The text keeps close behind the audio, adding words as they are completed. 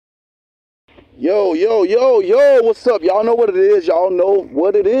Yo, yo, yo, yo, what's up? Y'all know what it is. Y'all know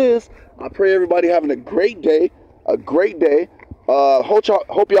what it is. I pray everybody having a great day. A great day. Hope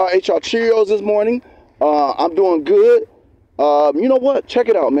y'all ate y'all Cheerios this morning. I'm doing good. You know what? Check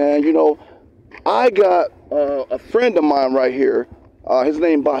it out, man. You know, I got a friend of mine right here. His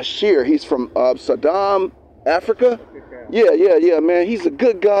name Bashir. He's from Saddam, Africa. Yeah, man. He's a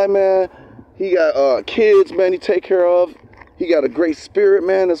good guy, man. He got kids, man, he take care of. He got a great spirit,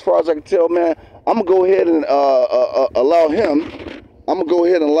 man, as far as I can tell, man. I'm going to go ahead and allow him. I'm going to go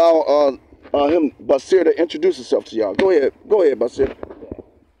ahead and allow him, Basir, to introduce himself to y'all. Go ahead, Basir.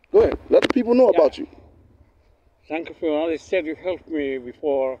 Go ahead. Let the people know about you. Thank you for all the said you helped me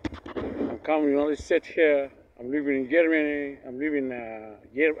before. I'm coming, all the set here. I'm living in Germany. I'm living in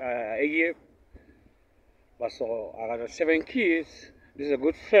Egypt. But so I got 7 kids. This is a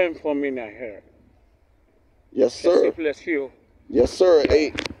good friend for me now here. Yes, sir. Bless you. Yes, sir.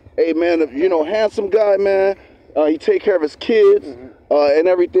 Hey, man, you know, handsome guy, man. He take care of his kids and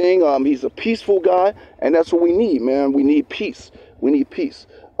everything. He's a peaceful guy, and that's what we need, man. We need peace. We need peace.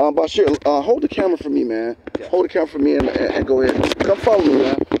 Bashir, hold the camera for me, man. Yeah. Hold the camera for me and go ahead. Come follow me,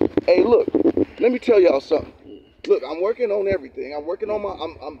 man. Hey, look, let me tell y'all something. Look, I'm working on everything. I'm working on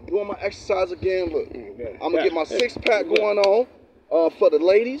I'm doing my exercise again. Look, I'm gonna get my 6-pack going on for the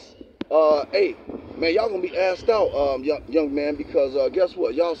ladies. Hey, man, y'all gonna be asked out, young man, because guess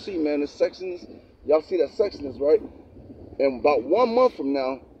what? Y'all see, man, this sexiness. Y'all see that sexiness, right? And about 1 month from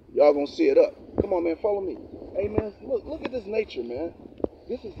now, y'all gonna see it up. Come on, man, follow me. Hey, man, look at this nature, man.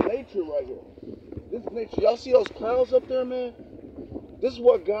 This is nature right here. This is nature. Y'all see those clouds up there, man? This is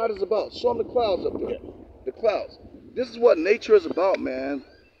what God is about. Show them the clouds up there. The clouds. This is what nature is about, man.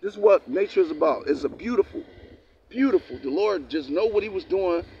 This is what nature is about. It's a beautiful. The Lord just know what he was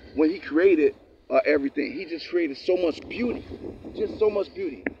doing when he created everything. He just created so much beauty. Just so much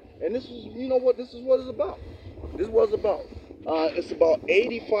beauty. And this is, you know what, this is what it's about. This is what it's about. It's about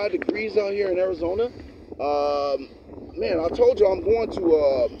 85 degrees out here in Arizona. Man, I told you I'm going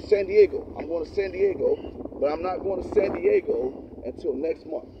to San Diego. I'm going to San Diego, but I'm not going to San Diego until next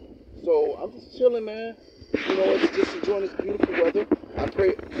month. So I'm just chilling, man. You know, just enjoying this beautiful weather. I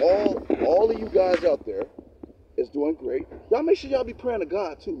pray all of you guys out there is doing great. Y'all make sure y'all be praying to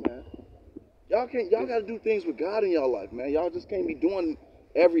God too, man. Y'all gotta do things with God in y'all life, man. Y'all just can't be doing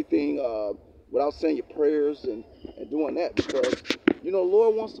everything without saying your prayers and doing that, because you know,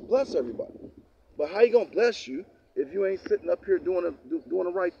 Lord wants to bless everybody. But how you gonna bless you if you ain't sitting up here doing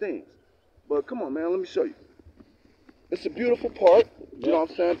the right things? But come on, man, let me show you. It's a beautiful park. You know what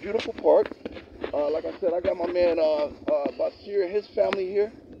I'm saying? Beautiful park. Like I said, I got my man Basir and his family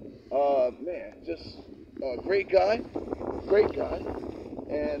here. Man, just a great guy.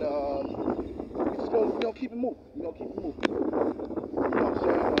 And we just gonna keep it moving. You know what I'm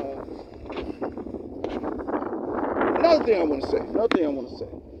saying? Another thing I want to say.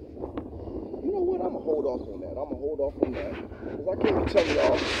 You know what? I'm gonna hold off on that. Because I can't be telling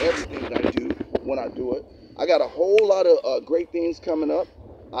y'all everything that I do when I do it. I got a whole lot of great things coming up.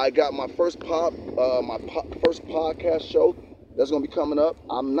 I got my first first podcast show that's gonna be coming up.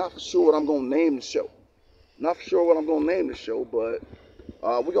 I'm not sure what I'm gonna name the show. But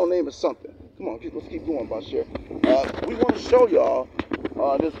we're gonna name it something. Come on, let's keep going, Bashir. We want to show y'all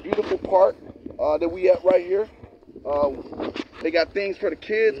this beautiful park that we at right here. They got things for the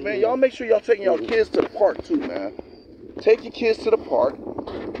kids, man. Y'all make sure y'all taking y'all kids to the park too, man. Take your kids to the park.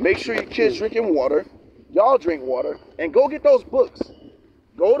 Make sure your kids drinking water. Y'all drink water and go get those books.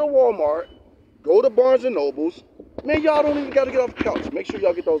 Go to Walmart. Go to Barnes and Nobles. Man, y'all don't even got to get off the couch. Make sure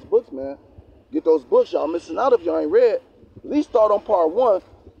y'all get those books, man. Get those books. Y'all missing out if y'all ain't read. At least start on part 1,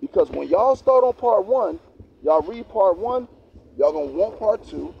 because when y'all start on part 1, y'all read part 1, y'all gonna want part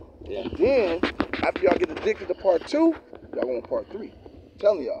 2. Yeah. And then after y'all get addicted to part 2, y'all gonna want part 3. I'm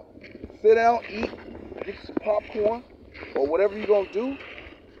telling y'all. Sit down, eat, get some popcorn or whatever you're gonna do,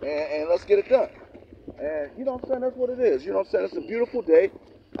 and let's get it done. And you know what I'm saying? That's what it is. You know what I'm saying? It's a beautiful day.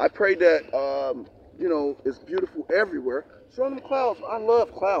 I pray that you know, it's beautiful everywhere. Show them the clouds. I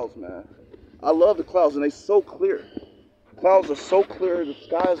love clouds, man. I love the clouds, and they're so clear. Clouds are so clear. The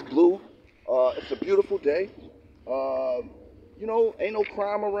sky is blue. It's a beautiful day. You know, ain't no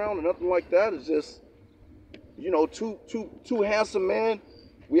crime around or nothing like that. It's just, you know, two handsome men.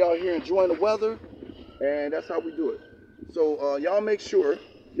 We out here enjoying the weather, and that's how we do it. So y'all make sure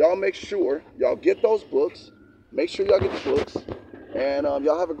y'all get those books. Make sure y'all get the books, and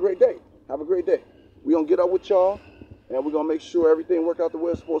y'all have a great day. We're gonna get up with y'all, and we're gonna make sure everything work out the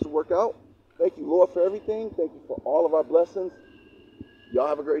way it's supposed to work out. Thank you, Lord, for everything. Thank you for all of our blessings. Y'all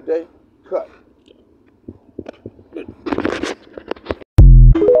have a great day. Cut.